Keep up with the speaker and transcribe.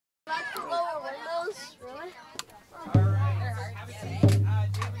close, really? All right. David,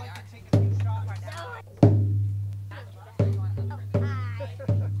 like to take a few shots.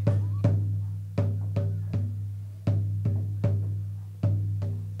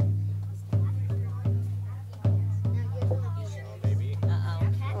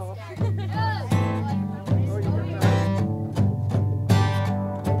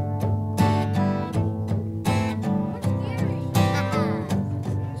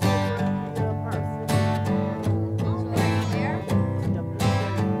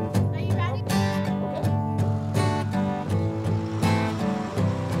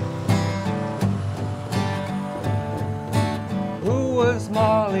 Who was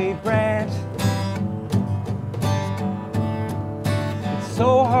Molly Brant? It's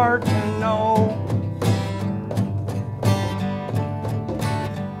so hard to know.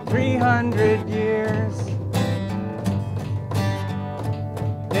 300 years.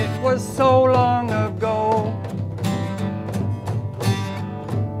 It was so long ago.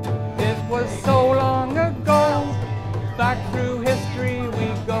 It was so long ago. Back through history we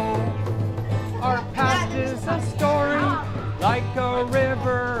go. Our past is a story. Like a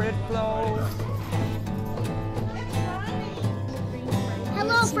river it flows.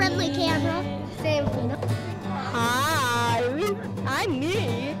 Hello, friendly camera. Say hi. I'm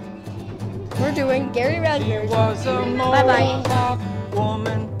me. We're doing Gary Rasberry. She was a Mohawk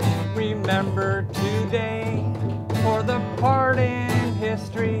woman, remembered today for the part in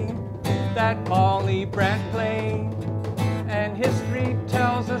history that Molly Brant played. And history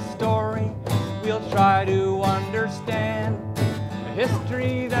tells a story we'll try to understand. A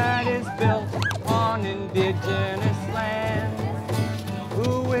history that is built on indigenous land.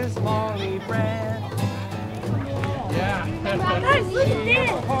 Who is Molly Brant? Yeah. Guys, look at this.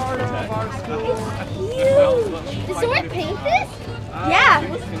 Part of our school. It's huge. Did someone paint this? Yeah.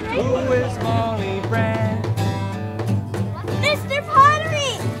 Who is Molly Brant? Mr.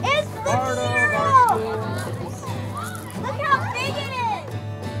 Pottery! It's the Part of mural! our school. Look how big it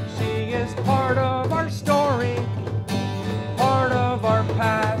is! She is part of our story, part of our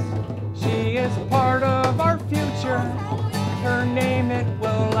past. She is part of our future. Her name it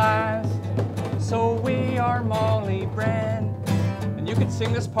will last. So we are Molly Brant. And you can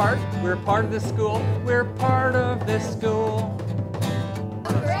sing this part. We're part of this school. We're part of this school.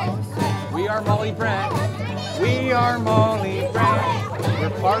 We are Molly Brant. We are Molly Brant.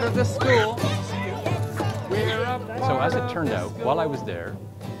 We're part of the school. We're a part So as it turned out, while I was there,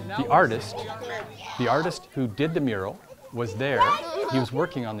 the artist who did the mural was there. He was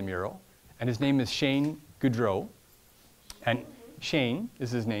working on the mural, and his name is Shane Goudreau. And Shane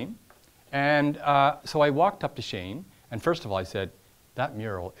is his name. And so I walked up to Shane, and first of all I said, that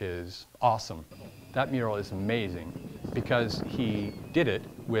mural is awesome. That mural is amazing, because he did it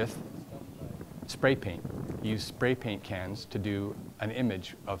with spray paint. He used spray paint cans to do an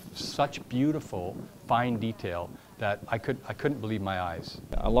image of such beautiful, fine detail that I couldn't believe my eyes.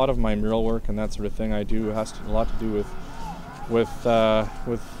 A lot of my mural work and that sort of thing I do has a lot to do with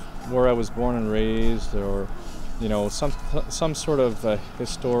where I was born and raised, or you know, some sort of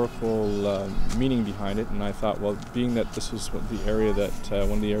historical meaning behind it. And I thought, well, being that this was the area that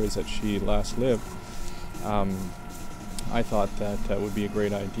one of the areas that she last lived, I thought that would be a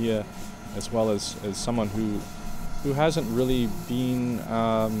great idea, as well as someone who hasn't really been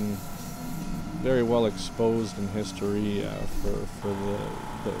very well exposed in history for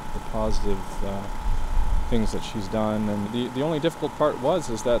the positive things that she's done. And the only difficult part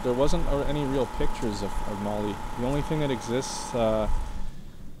is that there wasn't any real pictures of Molly. The only thing that exists,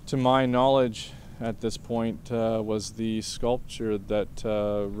 to my knowledge at this point, was the sculpture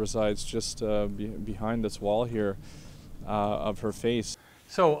that resides just behind this wall here of her face.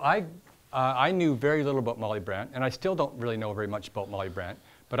 So I knew very little about Molly Brant, and I still don't really know very much about Molly Brant,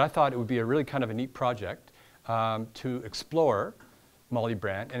 but I thought it would be a really kind of a neat project to explore Molly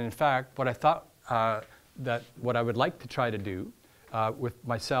Brant. And in fact, what I thought what I would like to try to do with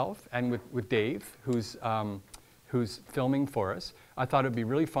myself and with Dave, who's filming for us, I thought it would be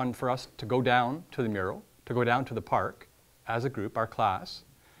really fun for us to go down to the mural, to go down to the park as a group, our class,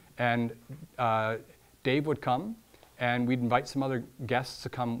 and Dave would come, and we'd invite some other guests to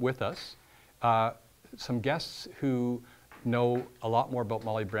come with us, some guests who know a lot more about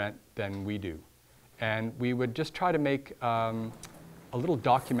Molly Brant than we do. And we would just try to make a little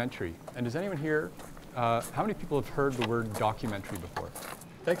documentary. And does anyone here, how many people have heard the word documentary before?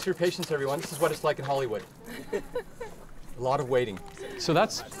 Thanks for your patience, everyone. This is what it's like in Hollywood. A lot of waiting. So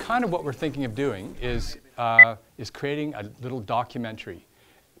that's kind of what we're thinking of doing, is creating a little documentary.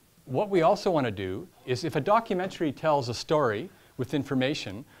 What we also want to do is, if a documentary tells a story with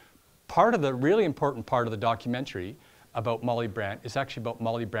information, part of the really important part of the documentary about Molly Brant is actually about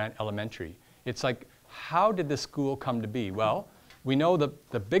Molly Brant Elementary. It's like, how did this school come to be? Well, we know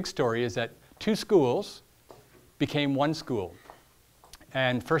the big story is that two schools became one school.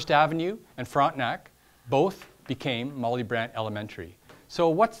 And First Avenue and Frontenac both became Molly Brant Elementary. So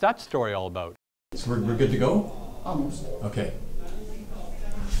what's that story all about? So we're good to go? Almost. Okay.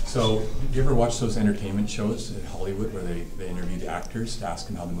 So, do you ever watch those entertainment shows in Hollywood where they interview the actors to ask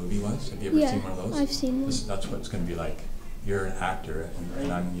them how the movie was? Have you ever seen one of those? I've seen one. That's what it's going to be like. You're an actor,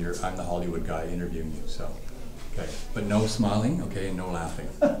 and I'm the Hollywood guy interviewing you. So, okay, but no smiling, okay, and no laughing.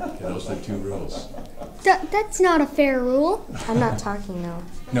 Okay, those are the two rules. That's not a fair rule. I'm not talking now.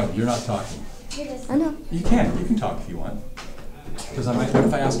 No, you're not talking. I know. You can talk if you want. Because what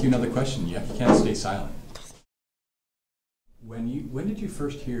if I ask you another question? You can't stay silent. When did you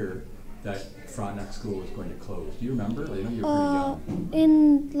first hear that Frontenac School was going to close? Do you remember? I know you were pretty young.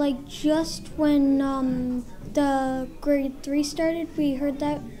 In like just when the grade 3 started, we heard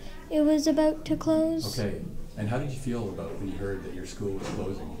that it was about to close. Okay. And how did you feel about when you heard that your school was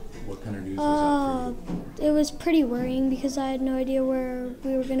closing? What kind of news was that for you? It was pretty worrying because I had no idea where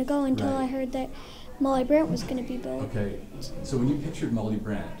we were going to go until Right. I heard that Molly Brant was going to be built. Okay. So when you pictured Molly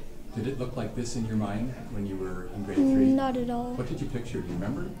Brant, did it look like this in your mind when you were in grade 3? Not at all. What did you picture? Do you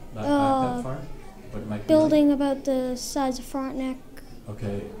remember back that far? What it might be Building like? about the size of Frontenac.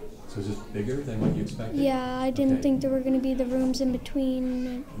 Okay. So is this bigger than what you expected? Yeah, I didn't Okay. think there were going to be the rooms in between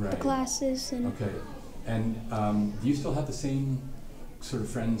the Right. classes. And Okay. And do you still have the same sort of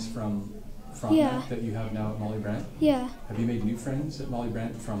friends from Frontenac Yeah. that you have now at Molly Brant? yeah, Have you made new friends at Molly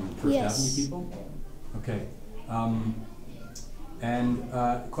Brant from First Yes. Avenue people? Okay.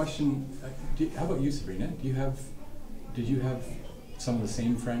 Question, how about you, Sabrina? Did you have some of the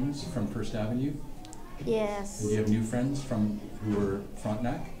same friends from First Avenue? Yes. And do you have new friends who were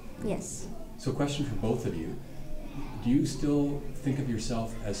Frontenac? Yes. So question for both of you. Do you still think of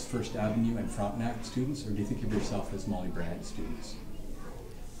yourself as First Avenue and Frontenac students, or do you think of yourself as Molly Brant students?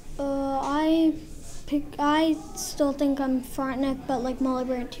 I still think I'm Frontenac, but like Molly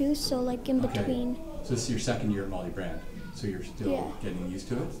Brant too, so like in Okay. between. So this is your second year at Molly Brant, so you're still Yeah. getting used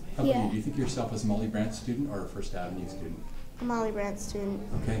to it? How about Yeah. you? Do you think of yourself as a Molly Brant student or a First Avenue student? A Molly Brant student.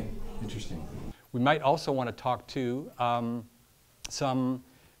 Okay, interesting. We might also want to talk to some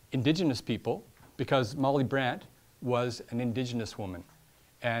Indigenous people, because Molly Brant was an Indigenous woman.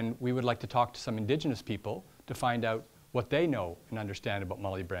 And we would like to talk to some Indigenous people to find out what they know and understand about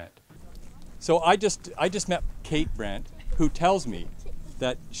Molly Brant. So I just met Kate Brant, who tells me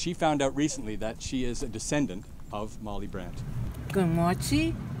that she found out recently that she is a descendant of Molly Brant.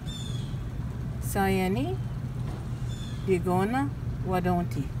 Gumochi, Sayani, Bigona,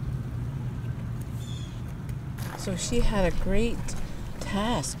 Wadonti. So she had a great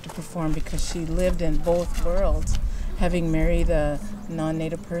task to perform because she lived in both worlds. Having married a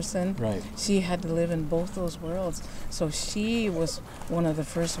non-native person, Right. she had to live in both those worlds. So she was one of the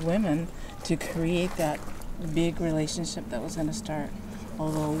first women to create that big relationship that was going to start.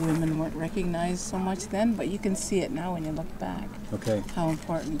 Although women weren't recognized so much then, but you can see it now when you look back. Okay. How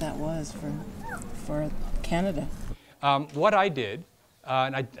important that was for Canada. What I did,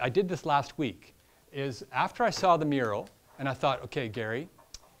 and I did this last week, is after I saw the mural, and I thought, okay, Gary,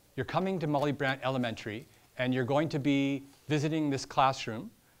 you're coming to Molly Brant Elementary, and you're going to be visiting this classroom,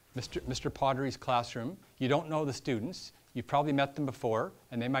 Mr. Pottery's classroom. You don't know the students. You've probably met them before,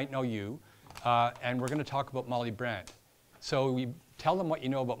 and they might know you. And we're going to talk about Molly Brant. So we tell them what you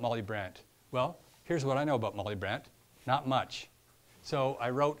know about Molly Brant. Well, here's what I know about Molly Brant. Not much. So I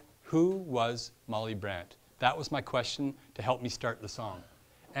wrote, who was Molly Brant? That was my question to help me start the song.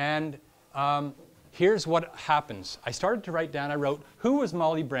 And here's what happens. I started to write down, I wrote, who was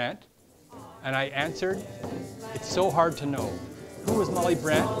Molly Brant? And I answered, it's so hard to know. Who was Molly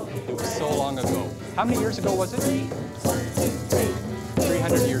Brant? It was so long ago. How many years ago was it?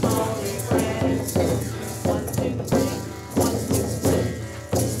 300 years ago.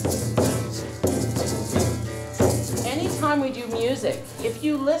 Anytime we do music, if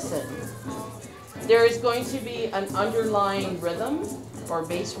you listen, there is going to be an underlying rhythm or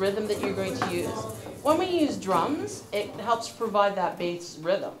bass rhythm that you're going to use. When we use drums, it helps provide that bass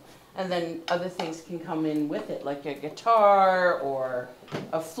rhythm. And then other things can come in with it, like a guitar or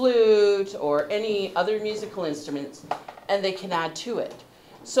a flute or any other musical instruments, and they can add to it.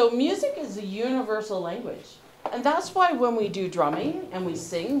 So music is a universal language. And that's why when we do drumming and we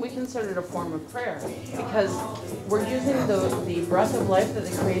sing, we consider it a form of prayer, because we're using the breath of life that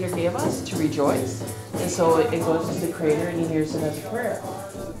the Creator gave us to rejoice. And so it goes to the Creator and He hears it as a prayer.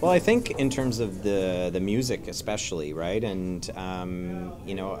 Well, I think in terms of the music especially, right? And,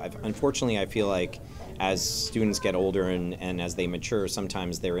 you know, unfortunately I feel like as students get older and as they mature,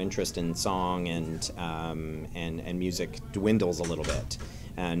 sometimes their interest in song and music dwindles a little bit.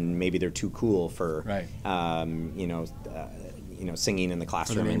 And maybe they're too cool for, you know, singing in the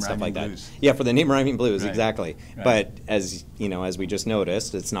classroom and stuff like that. Blues. Yeah, for the name rhyming blues, exactly. Right. But as you know, as we just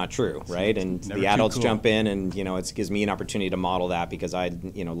noticed, it's not true, right? And the adults jump in, and you know, it gives me an opportunity to model that because I,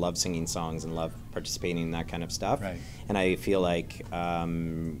 you know, love singing songs and love participating in that kind of stuff. Right. And I feel like,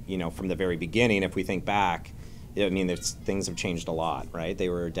 you know, from the very beginning, if we think back, I mean, things have changed a lot, right? They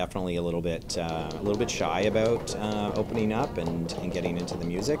were definitely a little bit shy about opening up and getting into the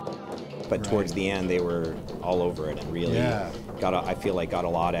music. But towards the end, they were all over it and really I feel like got a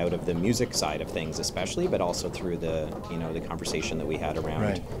lot out of the music side of things, especially, but also through the, you know, the conversation that we had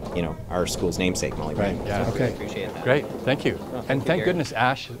around, you know, our school's namesake, Molly Brant. Yeah. So I really appreciate that. Great. Thank you. Oh, and thank goodness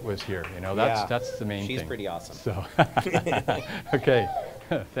Ash was here. You know, that's the main thing. She's pretty awesome. So, okay.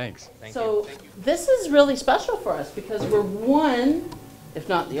 Thanks. So this is really special for us because we're one, if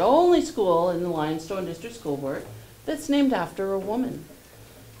not the only school in the Lionstone District School Board that's named after a woman.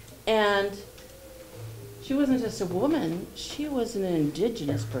 And she wasn't just a woman, she was an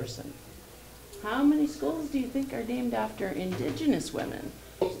Indigenous person. How many schools do you think are named after Indigenous women?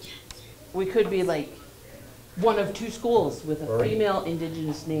 We could be like one of 2 schools with a female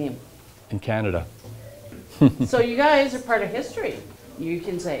Indigenous name. In Canada. So you guys are part of history. You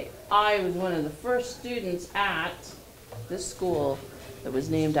can say, I was one of the first students at this school that was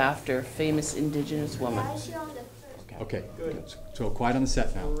named after a famous Indigenous woman. Okay, good. So quiet on the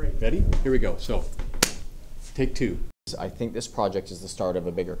set now. Ready? Here we go. So, take 2. I think this project is the start of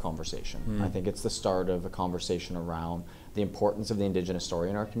a bigger conversation. I think it's the start of a conversation around the importance of the Indigenous story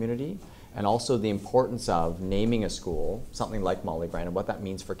in our community, and also the importance of naming a school, something like Molly Brant, and what that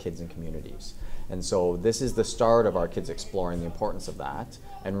means for kids and communities. And so this is the start of our kids exploring the importance of that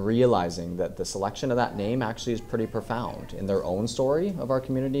and realizing that the selection of that name actually is pretty profound in their own story of our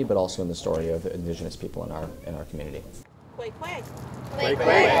community, but also in the story of Indigenous people in our community.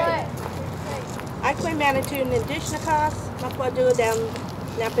 Akwe Manitou Nindishnakas, Makwadu Dam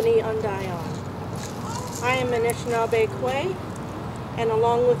Napani Undayon. I am an Anishinaabe Kwe, and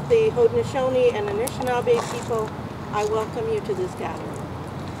along with the Haudenosaunee and Anishinaabe people, I welcome you to this gathering.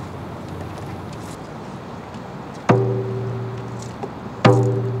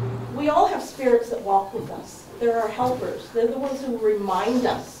 We all have spirits that walk with us. They're our helpers. They're the ones who remind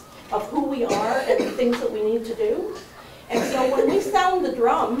us of who we are and the things that we need to do. And so when we sound the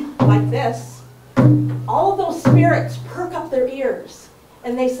drum like this, all of those spirits perk up their ears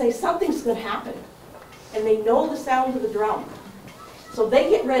and they say something's going to happen. And they know the sound of the drum. So they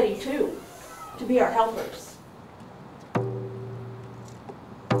get ready too to be our helpers.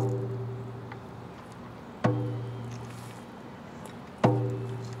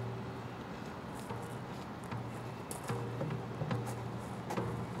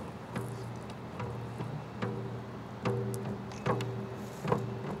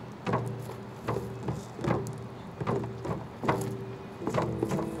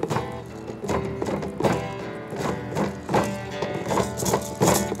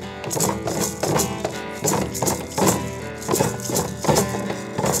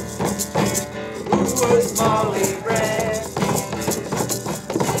 Molly Brant?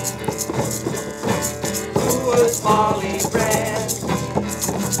 Who was Molly Brant?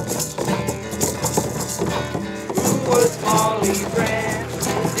 Who was Molly Brant?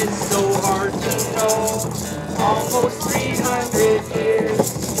 It's so hard to know. Almost 300 years.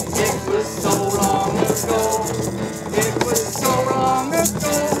 It was so long ago. It was so long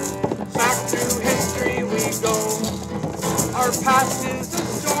ago. Back through history we go. Our past is a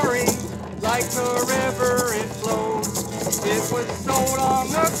story. Like the river it flows. It was so long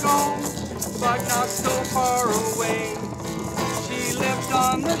ago, but not so far away. She lived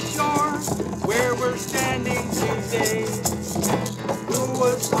on the shore where we're standing today. Who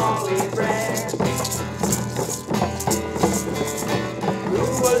was Molly Brant? Who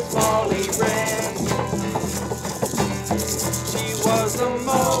was Molly Brant? She was a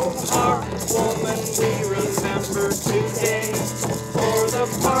Mohawk woman we remember today for the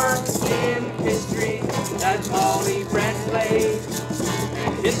part in history that Molly Brant played.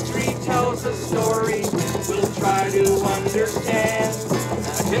 And history tells a story we'll try to understand.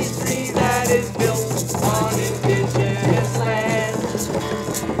 A history that is built on Indigenous land.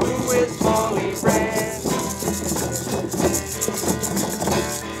 Who is Molly Brant?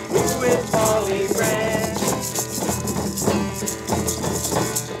 Who is Molly Brant?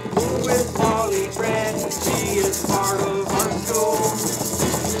 Who is Molly Brant? She is part of our school.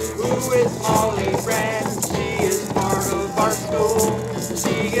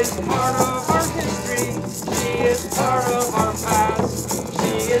 is part of our history. She is part of our past.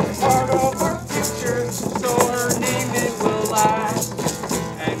 She is part of our future. So her name it will last.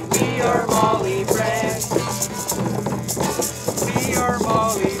 And we are Molly Brant. We are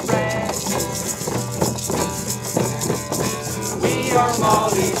Molly Brant. We are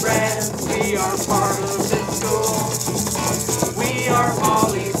Molly Brant. We are part of this school. We are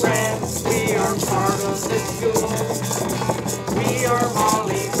Molly Brant. We are part of this school. We are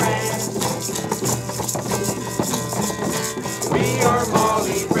Molly Brant. We are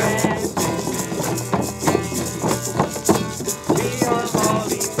Molly Brant. We are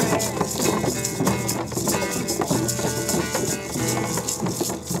Molly Brant.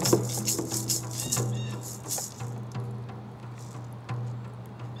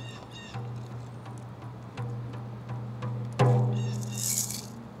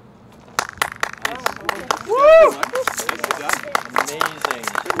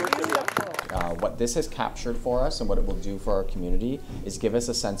 What this has captured for us and what it will do for our community is give us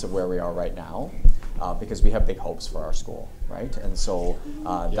a sense of where we are right now, because we have big hopes for our school, right? And so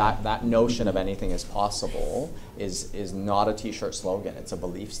that notion of anything is possible is not a t-shirt slogan, it's a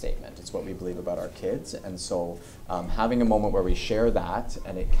belief statement. It's what we believe about our kids. And so having a moment where we share that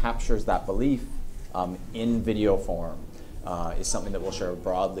and it captures that belief in video form is something that we'll share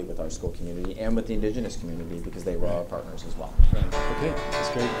broadly with our school community and with the Indigenous community, because they were our partners as well. Okay, that's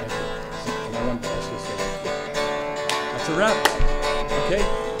great. Can I run past this? That's a wrap. Okay.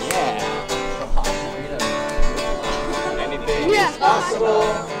 Anything is possible,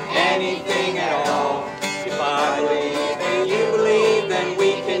 anything at all. If I believe and you believe, then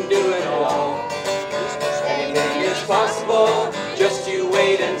we can do it all. Anything is possible, just you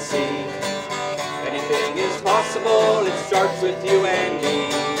wait and see. Anything is possible, it starts with you and me.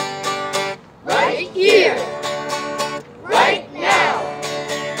 Right here, right now.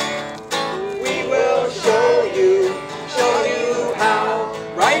 We will show you how.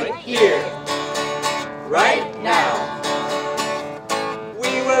 Right here, right now.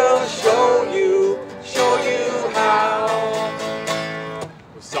 We will show you how.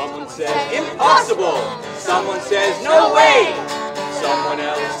 Someone says impossible, someone says no way. Someone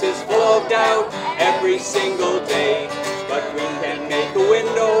else is full of doubt every single day. But we can make a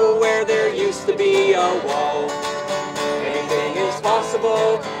window where there used to be a wall. Anything is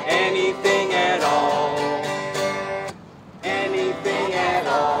possible, anything at all. Anything at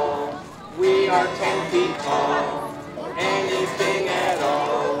all. We are 10 feet tall. Anything at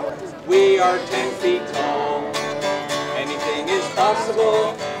all. We are 10 feet tall. Anything is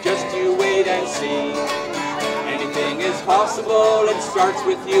possible, just you wait and see. Anything is possible, it starts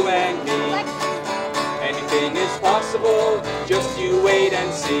with you and me. Anything is possible, just you wait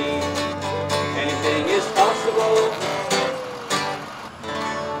and see. Anything is possible.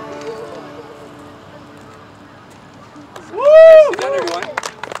 Nicely done, everyone.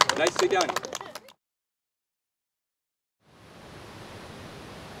 Nicely done.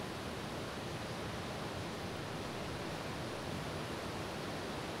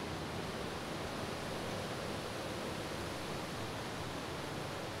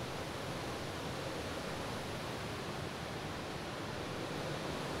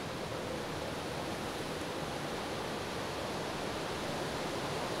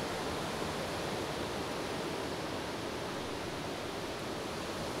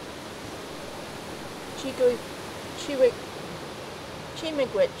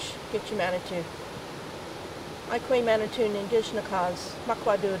 Chimigwich, Gitchimanitou. I Kwe Manitou Nindishnakas,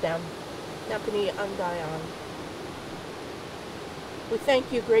 Makwadudam, Napani Undayan. We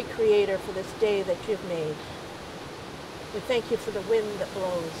thank you, great Creator, for this day that you've made. We thank you for the wind that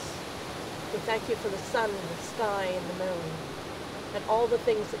blows. We thank you for the sun and the sky and the moon and all the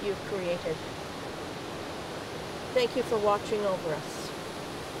things that you've created. Thank you for watching over us.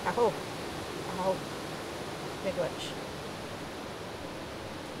 Aho. Aho. Miigwech.